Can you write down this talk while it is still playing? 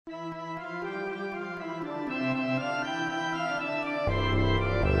We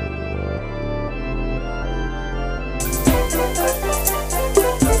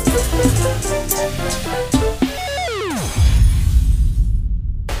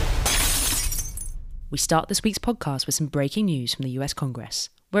start this week's podcast with some breaking news from the US Congress,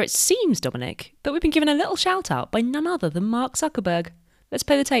 where it seems, Dominic, that we've been given a little shout out by none other than Mark Zuckerberg. Let's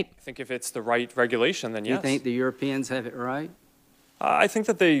play the tape. I think if it's the right regulation, then yes. You think the Europeans have it right? I think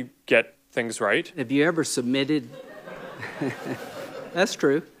that they get things right. Have you ever submitted? That's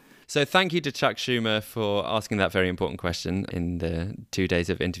true. So thank you to Chuck Schumer for asking that very important question in the 2 days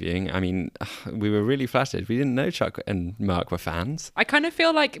of interviewing. I mean, we were really flattered. We didn't know Chuck and Mark were fans. I kind of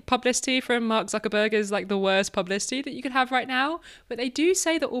feel like publicity from Mark Zuckerberg is like the worst publicity that you could have right now. But they do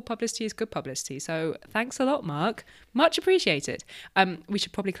say that all publicity is good publicity. So thanks a lot, Mark. Much appreciated. We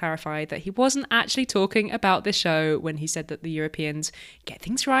should probably clarify that he wasn't actually talking about this show when he said that the Europeans get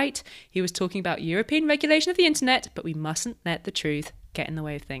things right. He was talking about European regulation of the internet, but we mustn't let the truth get in the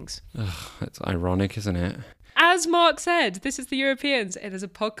way of things. Ugh, it's ironic, isn't it? As Mark said, this is The Europeans. It is a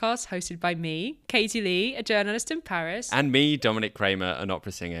podcast hosted by me, Katie Lee, a journalist in Paris. And me, Dominic Kramer, an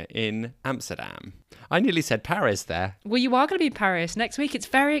opera singer in Amsterdam. I nearly said Paris there. Well, you are going to be in Paris next week. It's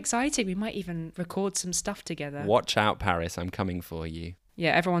very exciting. We might even record some stuff together. Watch out, Paris. I'm coming for you.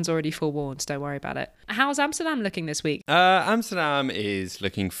 Yeah, everyone's already forewarned. Don't worry about it. How's Amsterdam looking this week? Amsterdam is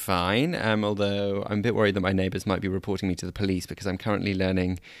looking fine, although I'm a bit worried that my neighbours might be reporting me to the police because I'm currently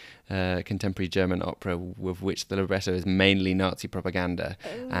learning contemporary German opera, with which the libretto is mainly Nazi propaganda.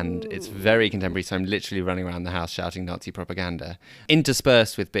 Oh. And it's very contemporary, so I'm literally running around the house shouting Nazi propaganda,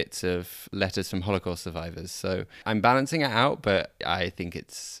 interspersed with bits of letters from Holocaust survivors. So I'm balancing it out, but I think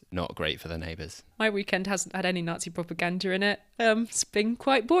it's not great for the neighbours. My weekend hasn't had any Nazi propaganda in it. It's been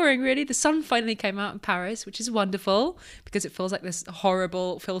quite boring, really. The sun finally came out in Paris, which is wonderful because it feels like this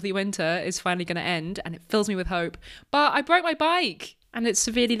horrible, filthy winter is finally going to end, and it fills me with hope. But I broke my bike, and it's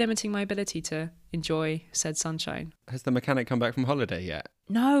severely limiting my ability to enjoy said sunshine. Has the mechanic come back from holiday yet?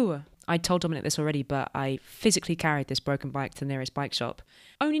 No. I told Dominic this already, but I physically carried this broken bike to the nearest bike shop,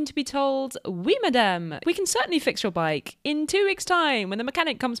 only to be told, oui, madame, we can certainly fix your bike in 2 weeks' time when the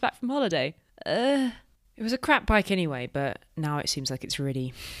mechanic comes back from holiday. It was a crap bike anyway, but now it seems like it's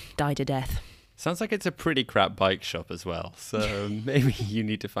really died a death. Sounds like it's a pretty crap bike shop as well, so maybe you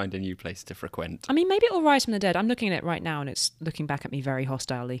need to find a new place to frequent. I mean, maybe it'll rise from the dead. I'm looking at it right now and it's looking back at me very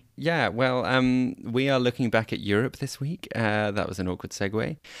hostilely. Yeah, well, we are looking back at Europe this week. That was an awkward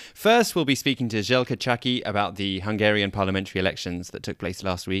segue. First, we'll be speaking to Željka Čaky about the Hungarian parliamentary elections that took place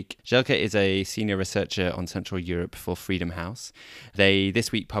last week. Željka is a senior researcher on Central Europe for Freedom House. They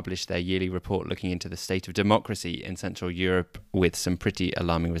this week published their yearly report looking into the state of democracy in Central Europe with some pretty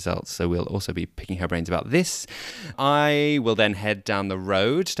alarming results, so we'll also be picking her brains about this. I will then head down the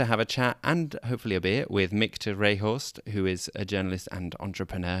road to have a chat and hopefully a beer with Mick de Rehorst, who is a journalist and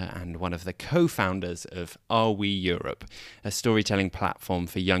entrepreneur and one of the co-founders of Are We Europe, a storytelling platform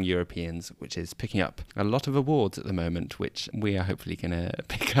for young Europeans, which is picking up a lot of awards at the moment, which we are hopefully going to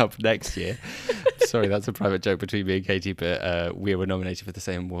pick up next year. Sorry, that's a private joke between me and Katie, but we were nominated for the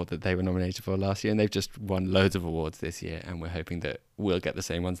same award that they were nominated for last year, and they've just won loads of awards this year, and we're hoping that we'll get the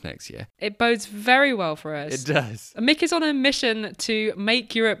same ones next year. It bodes very well for us. It does. Mick is on a mission to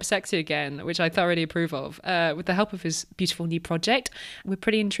make Europe sexy again, which I thoroughly approve of. With the help of his beautiful new project, we're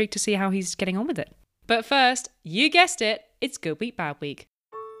pretty intrigued to see how he's getting on with it. But first, you guessed it, it's Good Week, Bad Week.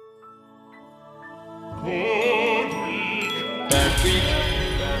 Good week, bad week.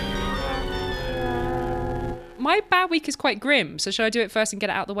 My bad week is quite grim, so should I do it first and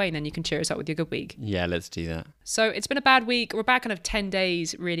get it out of the way, and then you can cheer us up with your good week? Yeah, let's do that. So it's been a bad week. We're about kind of 10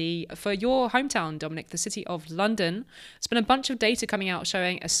 days, really, for your hometown, Dominic, the city of London. There's been a bunch of data coming out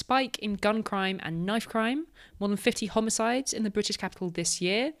showing a spike in gun crime and knife crime, more than 50 homicides in the British capital this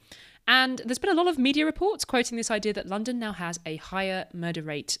year. And there's been a lot of media reports quoting this idea that London now has a higher murder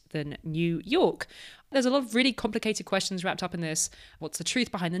rate than New York. There's a lot of really complicated questions wrapped up in this. What's the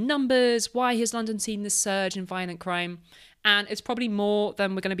truth behind the numbers? Why has London seen this surge in violent crime? And it's probably more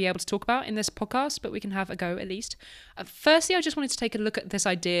than we're going to be able to talk about in this podcast, but we can have a go at least. Firstly, I just wanted to take a look at this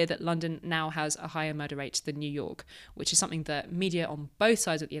idea that London now has a higher murder rate than New York, which is something that media on both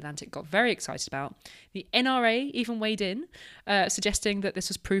sides of the Atlantic got very excited about. The NRA even weighed in, suggesting that this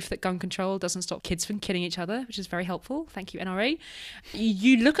was proof that gun control doesn't stop kids from killing each other, which is very helpful. Thank you, NRA.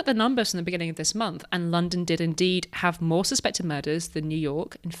 You look at the numbers from the beginning of this month, and London did indeed have more suspected murders than New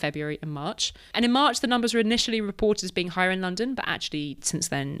York in February and March. And in March, the numbers were initially reported as being higher higher in London, but actually since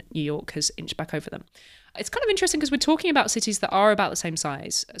then, New York has inched back over them. It's kind of interesting because we're talking about cities that are about the same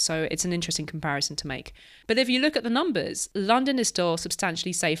size, so it's an interesting comparison to make. But if you look at the numbers, London is still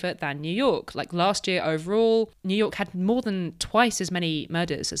substantially safer than New York. Like last year overall, New York had more than twice as many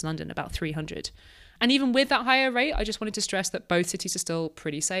murders as London, about 300. And even with that higher rate, I just wanted to stress that both cities are still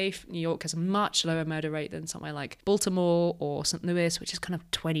pretty safe. New York has a much lower murder rate than somewhere like Baltimore or St. Louis, which is kind of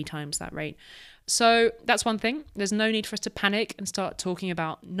 20 times that rate. So that's one thing. There's no need for us to panic and start talking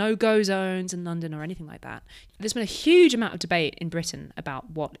about no-go zones in London or anything like that. There's been a huge amount of debate in Britain about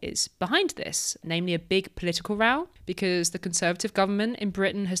what is behind this, namely a big political row, because the Conservative government in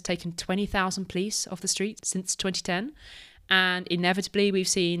Britain has taken 20,000 police off the streets since 2010. And inevitably, we've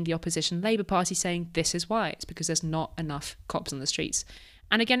seen the opposition Labour Party saying this is why. It's because there's not enough cops on the streets.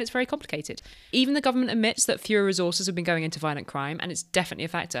 And again, it's very complicated. Even the government admits that fewer resources have been going into violent crime, and it's definitely a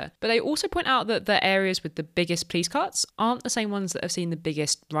factor. But they also point out that the areas with the biggest police cuts aren't the same ones that have seen the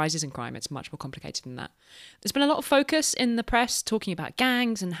biggest rises in crime. It's much more complicated than that. There's been a lot of focus in the press talking about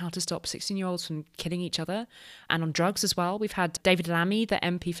gangs and how to stop 16-year-olds from killing each other, and on drugs as well. We've had David Lammy, the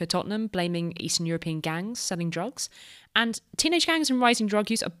MP for Tottenham, blaming Eastern European gangs selling drugs. And teenage gangs and rising drug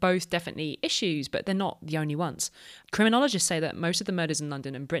use are both definitely issues, but they're not the only ones. Criminologists say that most of the murders in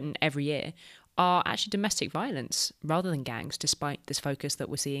London and Britain every year are actually domestic violence rather than gangs, despite this focus that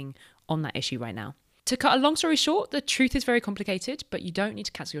we're seeing on that issue right now. To cut a long story short, the truth is very complicated, but you don't need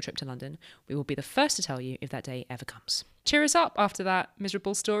to cancel your trip to London. We will be the first to tell you if that day ever comes. Cheer us up after that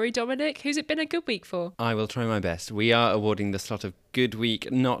miserable story, Dominic. Who's it been a good week for? I will try my best. We are awarding the slot of Good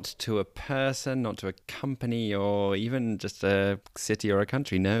Week not to a person, not to a company, or even just a city or a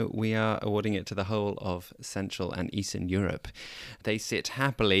country. No, we are awarding it to the whole of Central and Eastern Europe. They sit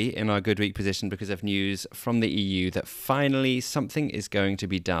happily in our Good Week position because of news from the EU that finally something is going to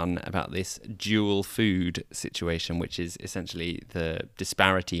be done about this dual food situation, which is essentially the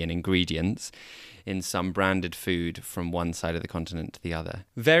disparity in ingredients in some branded food from one side of the continent to the other.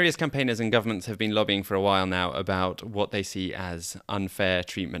 Various campaigners and governments have been lobbying for a while now about what they see as unfair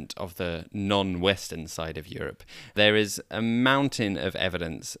treatment of the non-Western side of Europe. There is a mountain of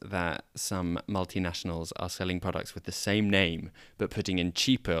evidence that some multinationals are selling products with the same name but putting in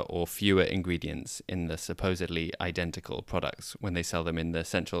cheaper or fewer ingredients in the supposedly identical products when they sell them in the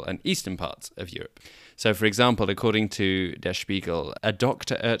central and eastern parts of Europe. So, for example, according to Der Spiegel, a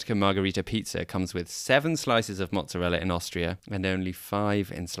Dr. Oetker margarita pizza comes with 7 slices of mozzarella in Austria and only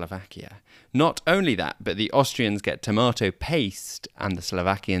 5 in Slovakia. Not only that, but the Austrians get tomato paste and the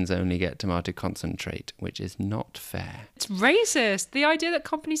Slovakians only get tomato concentrate, which is not fair. It's racist. The idea that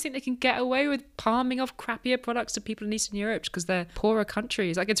companies think they can get away with palming off crappier products to people in Eastern Europe because they're poorer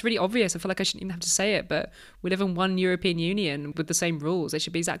countries. Like, it's really obvious. I feel like I shouldn't even have to say it, but we live in one European Union with the same rules. They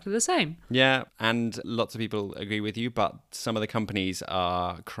should be exactly the same. Yeah, and lots of people agree with you, but some of the companies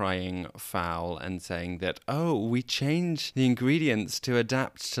are crying foul and saying that, oh, we change the ingredients to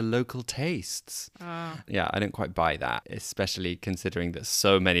adapt to local tastes. Yeah, I don't quite buy that, especially considering that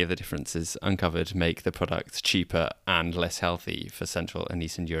so many of the differences uncovered make the products cheaper and less healthy for Central and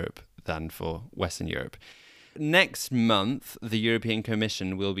Eastern Europe than for Western Europe. Next month, the European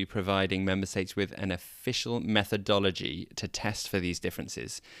Commission will be providing member states with an official methodology to test for these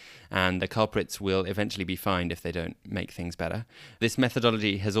differences, and the culprits will eventually be fined if they don't make things better. This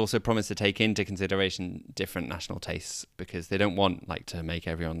methodology has also promised to take into consideration different national tastes, because they don't want to make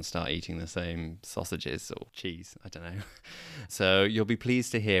everyone start eating the same sausages or cheese, I don't know. So you'll be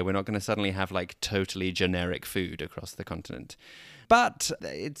pleased to hear we're not going to suddenly have totally generic food across the continent. But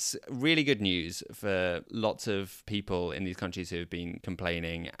it's really good news for lots of people in these countries who have been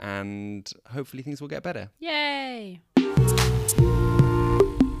complaining, and hopefully things will get better. Yay!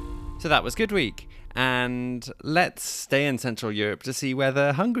 So that was Good Week. And let's stay in Central Europe to see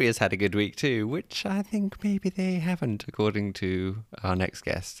whether Hungary has had a good week too, which I think maybe they haven't, according to our next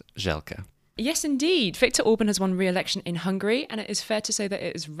guest, Željka. Yes, indeed. Viktor Orban has won re-election in Hungary, and it is fair to say that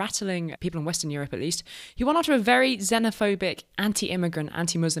it is rattling people in Western Europe, at least. He won after a very xenophobic, anti-immigrant,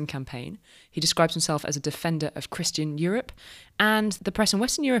 anti-Muslim campaign. He describes himself as a defender of Christian Europe, and the press in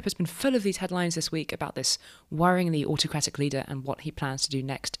Western Europe has been full of these headlines this week about this worryingly autocratic leader and what he plans to do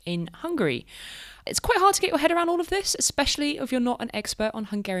next in Hungary. It's quite hard to get your head around all of this, especially if you're not an expert on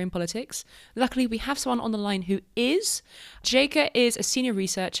Hungarian politics. Luckily, we have someone on the line who is. Željka is a senior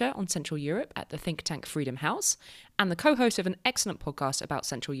researcher on Central Europe at the think tank Freedom House and the co-host of an excellent podcast about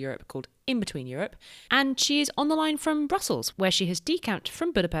Central Europe called In Between Europe. And she is on the line from Brussels, where she has decamped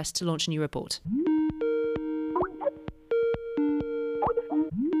from Budapest to launch a new report.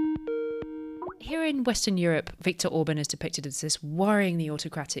 Here in Western Europe, Viktor Orban is depicted as this worryingly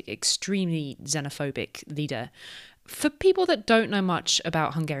autocratic, extremely xenophobic leader. For people that don't know much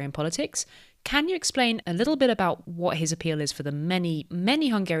about Hungarian politics, can you explain a little bit about what his appeal is for the many, many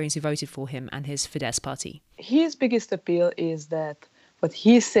Hungarians who voted for him and his Fidesz party? His biggest appeal is that what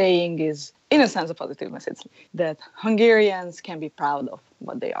he's saying is, in a sense, a positive message, that Hungarians can be proud of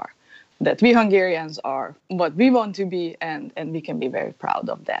what they are, that we Hungarians are what we want to be, and we can be very proud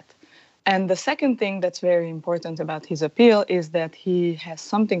of that. And the second thing that's very important about his appeal is that he has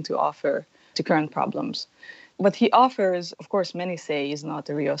something to offer to current problems. What he offers, of course, many say is not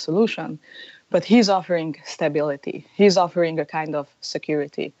a real solution, but he's offering stability. He's offering a kind of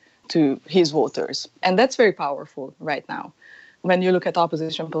security to his voters. And that's very powerful right now. When you look at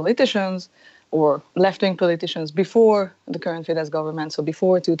opposition politicians or left-wing politicians before the current Fidesz government, so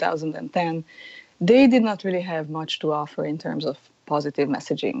before 2010, they did not really have much to offer in terms of positive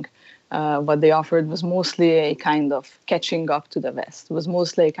messaging. What they offered was mostly a kind of catching up to the West. It was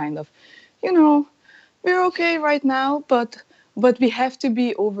mostly a kind of, we're okay right now, but we have to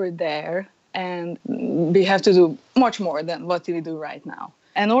be over there and we have to do much more than what we do right now.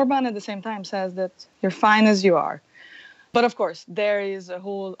 And Orban at the same time says that you're fine as you are. But of course, there is a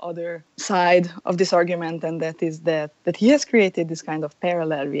whole other side of this argument, and that is that he has created this kind of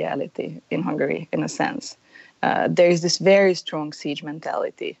parallel reality in Hungary, in a sense. There is this very strong siege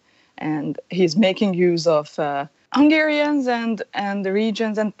mentality, and he's making use of Hungarians and the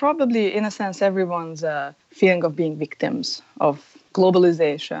regions, and probably, in a sense, everyone's feeling of being victims of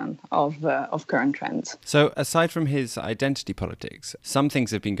globalization, of current trends. So aside from his identity politics, some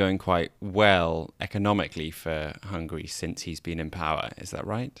things have been going quite well economically for Hungary since he's been in power. Is that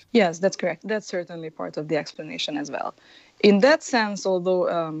right? Yes, that's correct. That's certainly part of the explanation as well. In that sense, although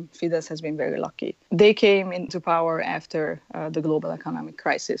Fidesz has been very lucky, they came into power after the global economic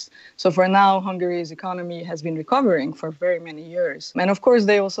crisis. So for now, Hungary's economy has been recovering for very many years. And of course,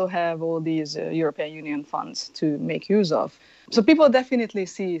 they also have all these European Union funds to make use of. So people definitely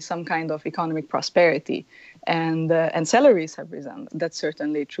see some kind of economic prosperity, and salaries have risen. That's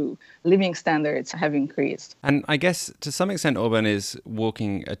certainly true. Living standards have increased. And I guess to some extent Orban is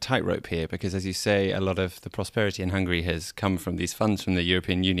walking a tightrope here because, as you say, a lot of the prosperity in Hungary has come from these funds from the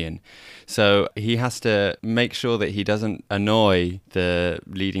European Union. So he has to make sure that he doesn't annoy the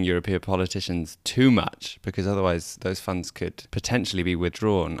leading European politicians too much, because otherwise those funds could potentially be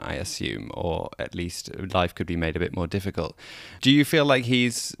withdrawn, I assume, or at least life could be made a bit more difficult. Do you feel like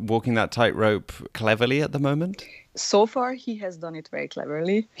he's walking that tightrope cleverly at the moment? So far, he has done it very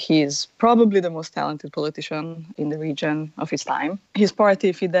cleverly. He is probably the most talented politician in the region of his time. His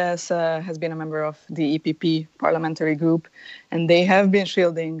party, Fidesz, has been a member of the EPP parliamentary group, and they have been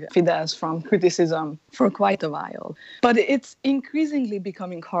shielding Fidesz from criticism for quite a while. But it's increasingly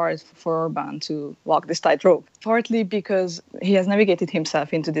becoming hard for Orbán to walk this tightrope, partly because he has navigated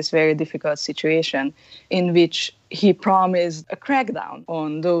himself into this very difficult situation in which he promised a crackdown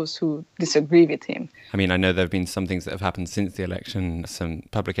on those who disagree with him. I mean, I know there have been some things that have happened since the election, some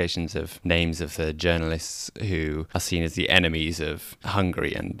publications of names of the journalists who are seen as the enemies of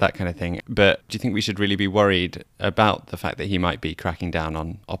Hungary and that kind of thing. But do you think we should really be worried about the fact that he might be cracking down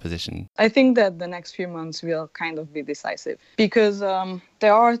on opposition? I think that the next few months will kind of be decisive because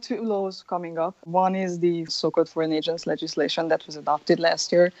there are two laws coming up. One is the so-called foreign agents legislation that was adopted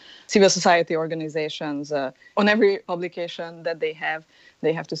last year. Civil society organizations, on every publication that they have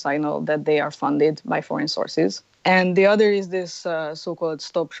to signal that they are funded by foreign sources. And the other is this so-called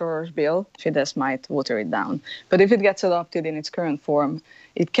Stop Soros bill. Fidesz might water it down. But if it gets adopted in its current form,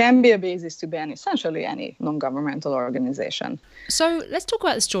 it can be a basis to ban essentially any non-governmental organization. So let's talk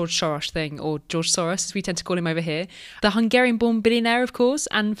about this George Soros thing, or George Soros, as we tend to call him over here. The Hungarian-born billionaire, of course,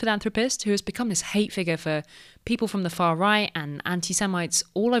 and philanthropist who has become this hate figure for people from the far right and anti-Semites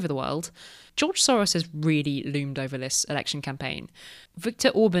all over the world. George Soros has really loomed over this election campaign. Viktor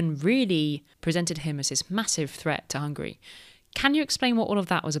Orban really presented him as this massive threat to Hungary. Can you explain what all of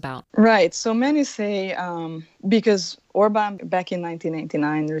that was about? Right. So many say because Orban back in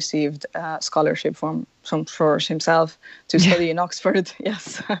 1989 received a scholarship from Soros himself to study in Oxford.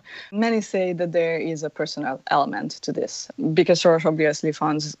 Yes. Many say that there is a personal element to this because Soros obviously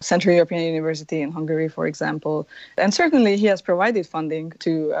funds Central European University in Hungary, for example. And certainly he has provided funding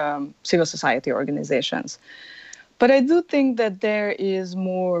to civil society organizations. But I do think that there is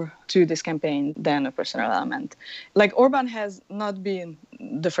more to this campaign than a personal element. Like Orban has not been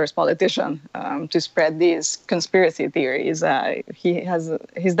the first politician to spread these conspiracy theories.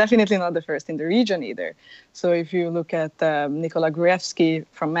 He's definitely not the first in the region either. So if you look at Nikola Gruevski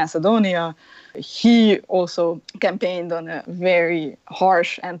from Macedonia, he also campaigned on a very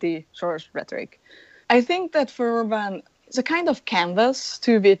harsh anti-Soros rhetoric. I think that for Orban, it's a kind of canvas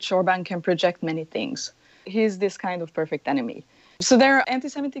to which Orban can project many things. He's this kind of perfect enemy. So there are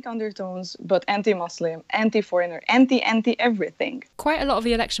anti-Semitic undertones, but anti-Muslim, anti-foreigner, anti-everything. Quite a lot of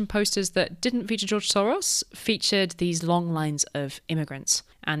the election posters that didn't feature George Soros featured these long lines of immigrants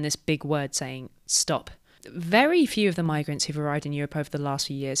and this big word saying, stop. Very few of the migrants who've arrived in Europe over the last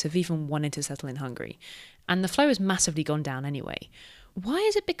few years have even wanted to settle in Hungary. And the flow has massively gone down anyway. Why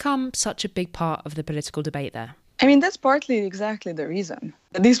has it become such a big part of the political debate there? I mean, that's partly exactly the reason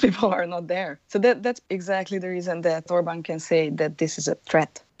that these people are not there. So that's exactly the reason that Orban can say that this is a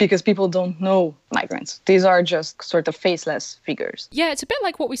threat, because people don't know migrants. These are just sort of faceless figures. Yeah, it's a bit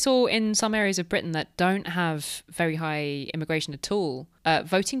like what we saw in some areas of Britain that don't have very high immigration at all,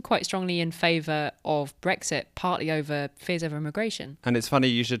 voting quite strongly in favour of Brexit, partly over fears over immigration. And it's funny,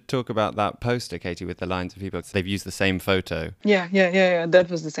 you should talk about that poster, Katie, with the lines of people. They've used the same photo. Yeah. That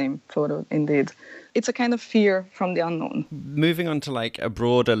was the same photo, indeed. It's a kind of fear from the unknown. Moving on to like a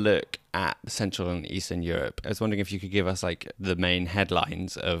broader look at Central and Eastern Europe, I was wondering if you could give us like the main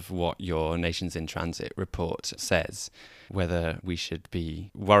headlines of what your Nations in Transit report says, whether we should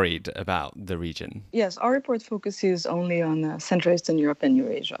be worried about the region. Yes, our report focuses only on Central Eastern Europe and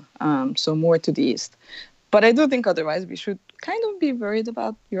Eurasia, so more to the east. But I do think otherwise we should kind of be worried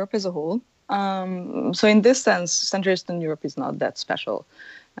about Europe as a whole. So in this sense, Central Eastern Europe is not that special.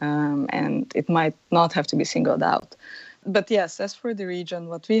 And it might not have to be singled out. But yes, as for the region,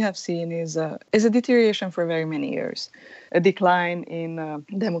 what we have seen is a deterioration for very many years, a decline in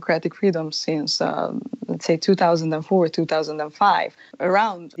democratic freedom since, let's say, 2004, 2005,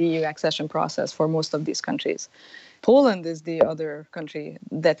 around the EU accession process for most of these countries. Poland is the other country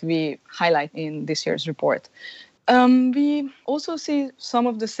that we highlight in this year's report. We also see some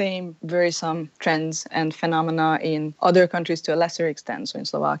of the same worrisome trends and phenomena in other countries to a lesser extent, so in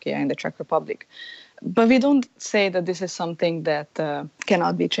Slovakia and the Czech Republic. But we don't say that this is something that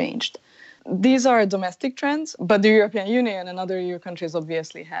cannot be changed. These are domestic trends, but the European Union and other EU countries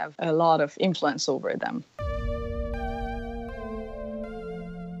obviously have a lot of influence over them.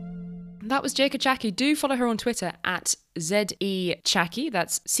 That was Jaka Chaki. Do follow her on Twitter at ZE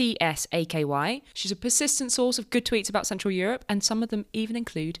that's CSAKY. She's a persistent source of good tweets about Central Europe, and some of them even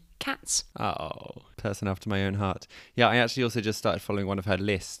include cats. Oh, person after my own heart. Yeah, I actually also just started following one of her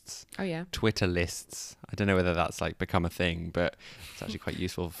lists. Oh, yeah. Twitter lists. I don't know whether that's like become a thing, but it's actually quite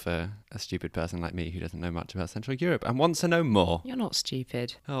useful for a stupid person like me who doesn't know much about Central Europe and wants to know more. You're not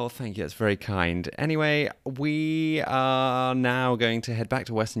stupid. Oh, thank you. That's very kind. Anyway, we are now going to head back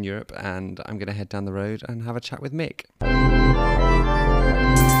to Western Europe, and I'm going to head down the road and have a chat with Mick.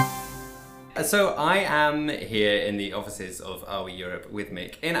 So I am here in the offices of Are We Europe with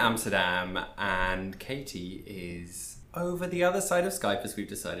Mick in Amsterdam, and Katie is over the other side of Skype, as we've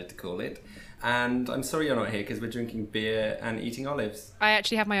decided to call it. And I'm sorry you're not here because we're drinking beer and eating olives. I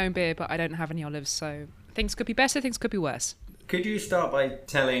actually have my own beer, but I don't have any olives, so things could be better, things could be worse. Could you start by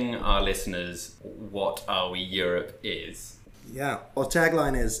telling our listeners what Are We Europe is? Yeah, our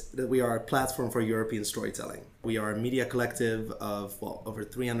tagline is that we are a platform for European storytelling. We are a media collective of over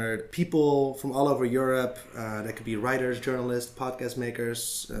 300 people from all over Europe. That could be writers, journalists, podcast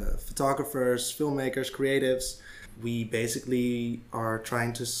makers, photographers, filmmakers, creatives. We basically are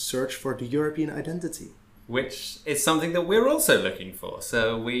trying to search for the European identity. Which is something that we're also looking for.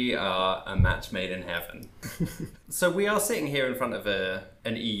 So we are a match made in heaven. So we are sitting here in front of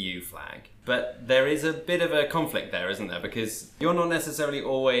an EU flag. But there is a bit of a conflict there, isn't there? Because you're not necessarily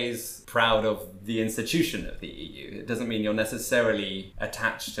always proud of the institution of the EU. It doesn't mean you're necessarily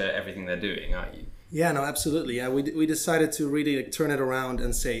attached to everything they're doing, are you? Yeah, no, absolutely. Yeah, we decided to really turn it around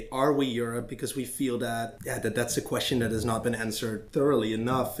and say, are we Europe? Because we feel that that's a question that has not been answered thoroughly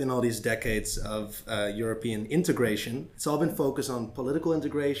enough in all these decades of European integration. It's all been focused on political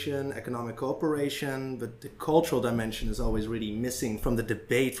integration, economic cooperation, but the cultural dimension is always really missing from the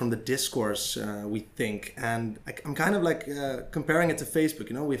debate, from the discourse, we think. And I'm kind of like comparing it to Facebook.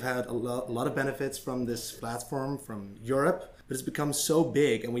 You know, we've had a lot of benefits from this platform, from Europe. But it's become so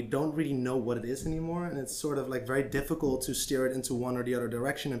big and we don't really know what it is anymore. And it's sort of like very difficult to steer it into one or the other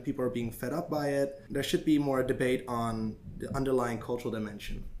direction, and people are being fed up by it. There should be more a debate on the underlying cultural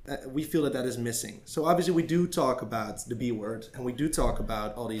dimension. We feel that is missing. So obviously we do talk about the B word, and we do talk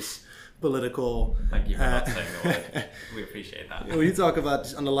about all these political... Thank you for not saying the word. We appreciate that. We do talk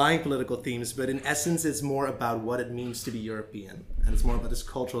about underlying political themes, but in essence it's more about what it means to be European. And it's more about this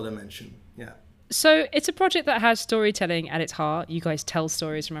cultural dimension. Yeah. So it's a project that has storytelling at its heart. You guys tell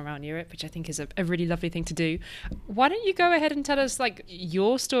stories from around Europe, which I think is a really lovely thing to do. Why don't you go ahead and tell us like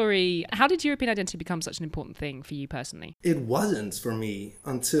your story? How did European identity become such an important thing for you personally? It wasn't for me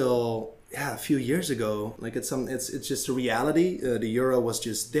until a few years ago. Like it's just a reality. The euro was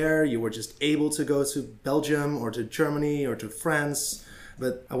just there. You were just able to go to Belgium or to Germany or to France.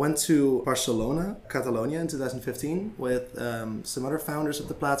 But I went to Barcelona, Catalonia in 2015 with some other founders of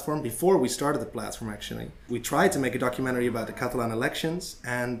the platform before we started the platform, actually. We tried to make a documentary about the Catalan elections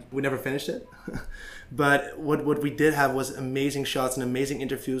and we never finished it. But what we did have was amazing shots and amazing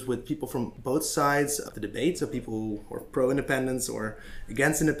interviews with people from both sides of the debate. So people who were pro-independence or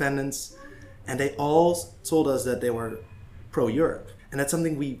against independence. And they all told us that they were pro-Europe. And that's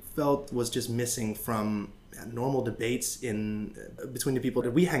something we felt was just missing from normal debates between the people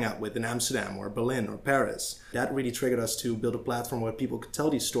that we hang out with in Amsterdam or Berlin or Paris. That really triggered us to build a platform where people could tell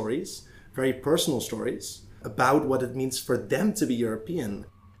these stories, very personal stories, about what it means for them to be European.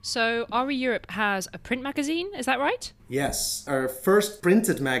 So RE Europe has a print magazine, is that right? Yes. Our first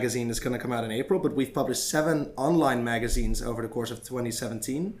printed magazine is going to come out in April, but we've published 7 online magazines over the course of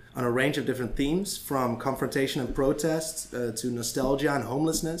 2017 on a range of different themes, from confrontation and protest to nostalgia and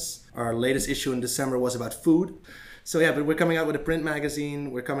homelessness. Our latest issue in December was about food. So yeah, but we're coming out with a print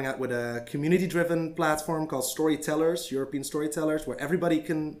magazine. We're coming out with a community-driven platform called Storytellers, European Storytellers, where everybody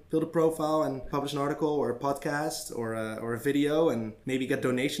can build a profile and publish an article or a podcast or a video and maybe get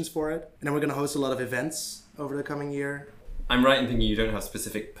donations for it. And then we're going to host a lot of events over the coming year. I'm right in thinking you don't have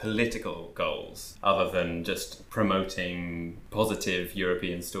specific political goals other than just promoting positive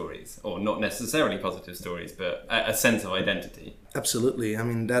European stories, or not necessarily positive stories, but a sense of identity. Absolutely. I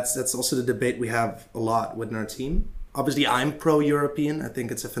mean, that's also the debate we have a lot within our team. Obviously, I'm pro-European. I think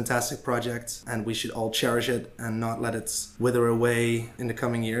it's a fantastic project and we should all cherish it and not let it wither away in the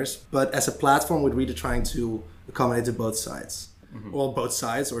coming years. But as a platform, we're really trying to accommodate to both sides. Mm-hmm. Well, both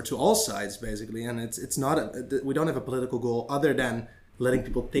sides, or to all sides, basically. And it's not we don't have a political goal other than letting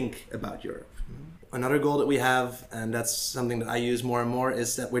people think about Europe. Another goal that we have, and that's something that I use more and more,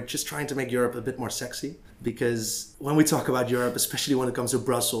 is that we're just trying to make Europe a bit more sexy. Because when we talk about Europe, especially when it comes to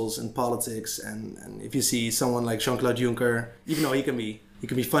Brussels and politics, and if you see someone like Jean-Claude Juncker, even though he can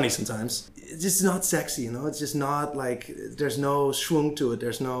be funny sometimes, it's just not sexy, you know? It's just not like, there's no schwung to it,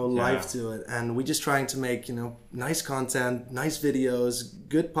 there's no life to it. And we're just trying to make, nice content, nice videos,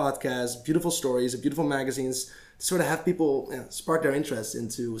 good podcasts, beautiful stories, beautiful magazines, to sort of have people spark their interest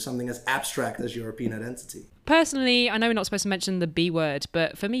into something as abstract as European identity. Personally, I know we're not supposed to mention the B word,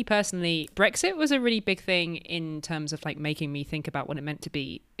 but for me personally, Brexit was a really big thing in terms of like making me think about what it meant to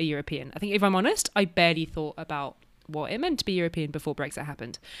be a European. I think if I'm honest, I barely thought about what it meant to be European before Brexit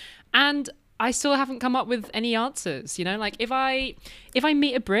happened. And I still haven't come up with any answers, like if I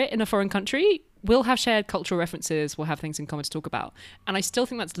meet a Brit in a foreign country, we'll have shared cultural references, we'll have things in common to talk about. And I still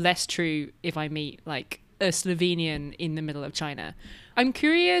think that's less true if I meet like a Slovenian in the middle of China. I'm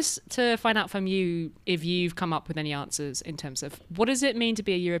curious to find out from you if you've come up with any answers in terms of what does it mean to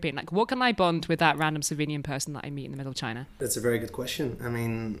be a European? Like, what can I bond with that random Slovenian person that I meet in the middle of China? That's a very good question. I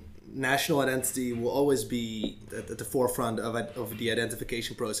mean, national identity will always be at the forefront of the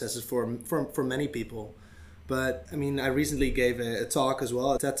identification processes for many people. But I mean, I recently gave a talk as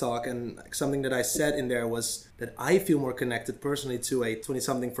well, a TED talk, and something that I said in there was that I feel more connected personally to a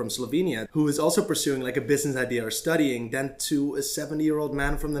 20-something from Slovenia who is also pursuing like a business idea or studying than to a 70-year-old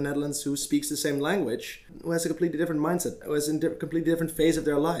man from the Netherlands who speaks the same language, who has a completely different mindset, who is in a completely different phase of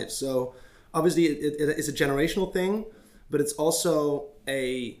their life. So obviously it is a generational thing, but it's also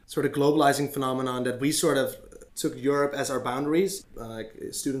a sort of globalizing phenomenon that we sort of took Europe as our boundaries, like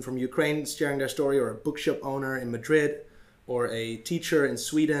a student from Ukraine sharing their story, or a bookshop owner in Madrid, or a teacher in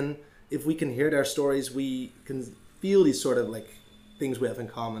Sweden. If we can hear their stories, we can feel these sort of like things we have in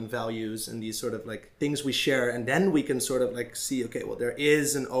common, values, and these sort of like things we share. And then we can sort of like see, okay, well, there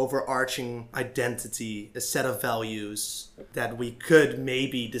is an overarching identity, a set of values that we could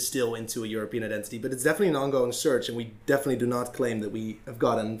maybe distill into a European identity. But it's definitely an ongoing search, and we definitely do not claim that we have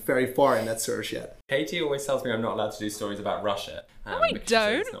gotten very far in that search yet. Katie always tells me I'm not allowed to do stories about Russia. I because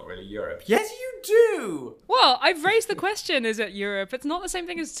don't. It's not really Europe. Yes, you do! Well, I've raised the question, is it Europe? It's not the same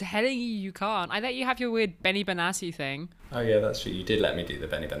thing as telling you can't. I let you have your weird Benny Benassi thing. Oh yeah, that's true. You did let me do the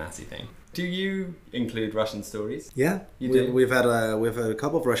Benny Benassi thing. Do you include Russian stories? Yeah, do? We've had a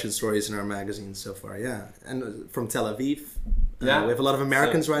couple of Russian stories in our magazine so far. Yeah, and from Tel Aviv. Yeah, we have a lot of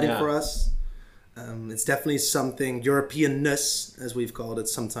Americans writing for us. us. It's definitely something Europeanness, as we've called it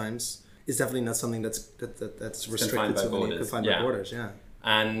sometimes, is definitely not something that's restricted to any confined by borders. Yeah.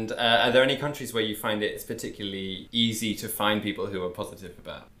 And are there any countries where you find it's particularly easy to find people who are positive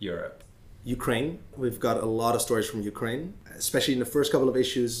about Europe? Ukraine. We've got a lot of stories from Ukraine, especially in the first couple of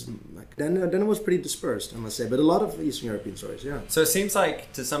issues. Then it was pretty dispersed, I must say, but a lot of Eastern European stories, yeah. So it seems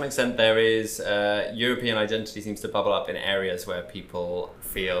like, to some extent, there is European identity seems to bubble up in areas where people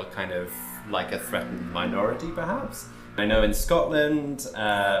feel kind of like a threatened minority, perhaps. I know in Scotland,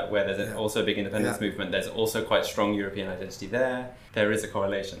 where there's also a big independence movement, there's also quite strong European identity there. There is a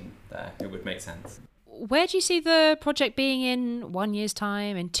correlation there. It would make sense. Where do you see the project being in 1 year's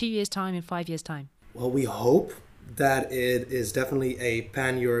time, in 2 years' time, in 5 years' time? Well, we hope that it is definitely a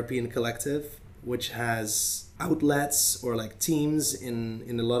pan-European collective which has outlets or like teams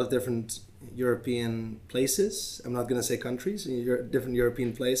in a lot of different European places. I'm not going to say countries, different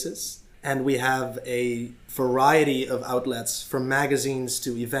European places. And we have a variety of outlets, from magazines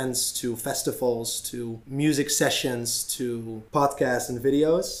to events to festivals to music sessions to podcasts and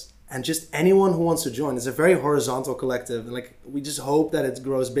videos. And just anyone who wants to join. It's a very horizontal collective. And like, we just hope that it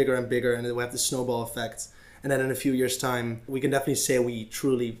grows bigger and bigger and it will have the snowball effect. And then in a few years' time, we can definitely say we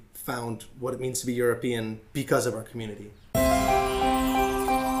truly found what it means to be European because of our community.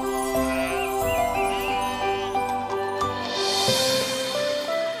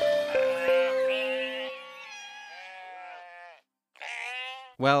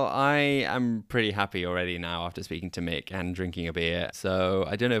 Well, I am pretty happy already now after speaking to Mick and drinking a beer. So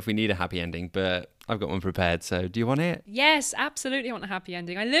I don't know if we need a happy ending, but I've got one prepared. So do you want it? Yes, absolutely. I want a happy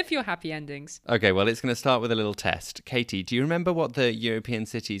ending. I live your happy endings. Okay, well, it's going to start with a little test. Katie, do you remember what the European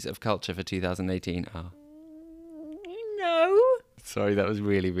cities of culture for 2018 are? No. Sorry, that was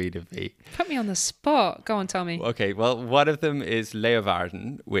really rude of me. Put me on the spot. Go on, tell me. Okay, well, one of them is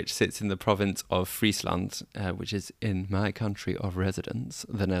Leeuwarden, which sits in the province of Friesland, which is in my country of residence,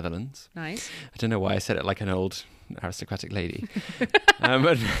 the Netherlands. Nice. I don't know why I said it like an old aristocratic lady.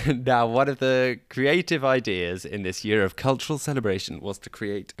 Now, one of the creative ideas in this year of cultural celebration was to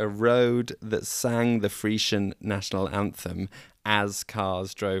create a road that sang the Frisian national anthem as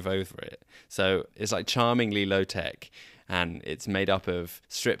cars drove over it. So it's like charmingly low tech. And it's made up of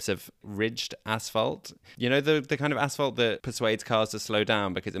strips of ridged asphalt. You know, the kind of asphalt that persuades cars to slow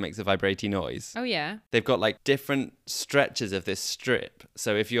down because it makes a vibrating noise? Oh, yeah. They've got like different stretches of this strip.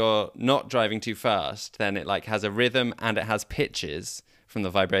 So if you're not driving too fast, then it like has a rhythm and it has pitches from the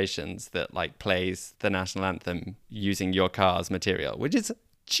vibrations that like plays the national anthem using your car's material, which is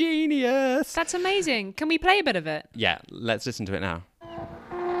genius. That's amazing. Can we play a bit of it? Yeah, let's listen to it now.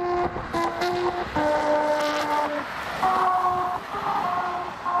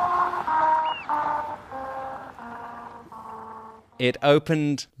 It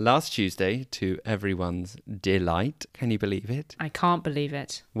opened last Tuesday to everyone's delight. Can you believe it? I can't believe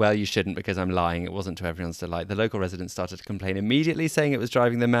it. Well, you shouldn't, because I'm lying. It wasn't to everyone's delight. The local residents started to complain immediately, saying it was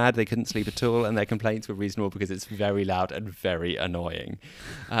driving them mad. They couldn't sleep at all, and their complaints were reasonable because it's very loud and very annoying.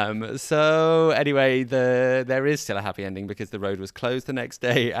 So anyway, there is still a happy ending because the road was closed the next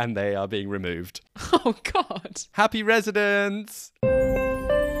day and they are being removed. Oh, God. Happy residents!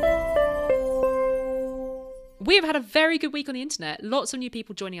 We have had a very good week on the internet. Lots of new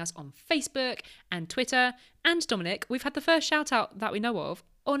people joining us on Facebook and Twitter. And Dominic, we've had the first shout out that we know of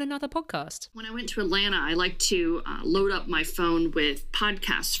on another podcast. When I went to Atlanta, I like to load up my phone with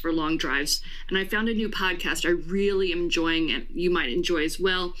podcasts for long drives. And I found a new podcast I really am enjoying, and you might enjoy as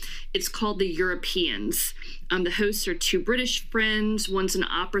well. It's called The Europeans. The hosts are two British friends. One's an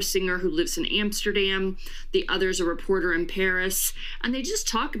opera singer who lives in Amsterdam. The other's a reporter in Paris. And they just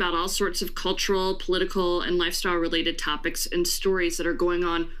talk about all sorts of cultural, political, and lifestyle-related topics and stories that are going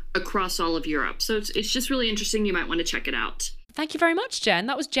on across all of Europe. So it's just really interesting. You might want to check it out. Thank you very much, Jen.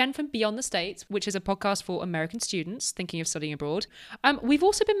 That was Jen from Beyond the States, which is a podcast for American students thinking of studying abroad. We've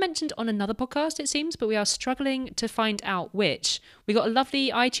also been mentioned on another podcast, it seems, but we are struggling to find out which. We got a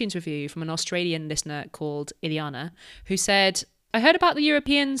lovely iTunes review from an Australian listener called Ileana, who said, I heard about the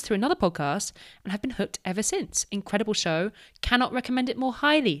Europeans through another podcast and have been hooked ever since. Incredible show. Cannot recommend it more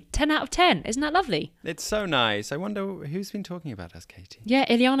highly. 10 out of 10. Isn't that lovely? It's so nice. I wonder who's been talking about us, Katie. Yeah,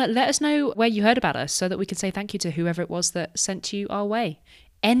 Ileana, let us know where you heard about us so that we can say thank you to whoever it was that sent you our way.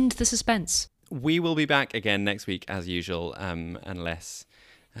 End the suspense. We will be back again next week as usual, unless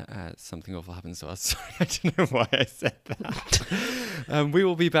something awful happens to us. Sorry, I don't know why I said that. We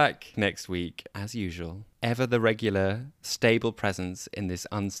will be back next week as usual. Ever the regular, stable presence in this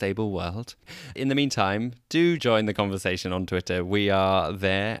unstable world. In the meantime, do join the conversation on Twitter. We are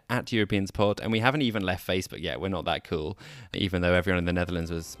there at EuropeansPod, and we haven't even left Facebook yet. We're not that cool, even though everyone in the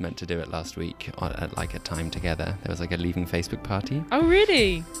Netherlands was meant to do it last week at like a time together. There was like a leaving Facebook party. Oh,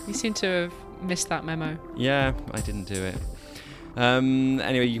 really? You seem to have missed that memo. Yeah, I didn't do it.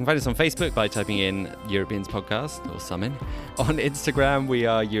 Anyway, you can find us on Facebook by typing in Europeans Podcast or Summon. On Instagram, we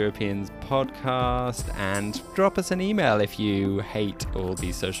are Europeans Podcast, and drop us an email if you hate all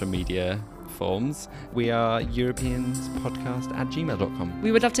these social media forms. We are europeanspodcast@gmail.com.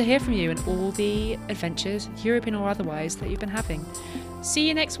 We would love to hear from you and all the adventures, European or otherwise, that you've been having. See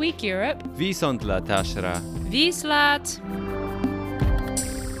you next week, Europe. Vi sont la tashra. Vis lat!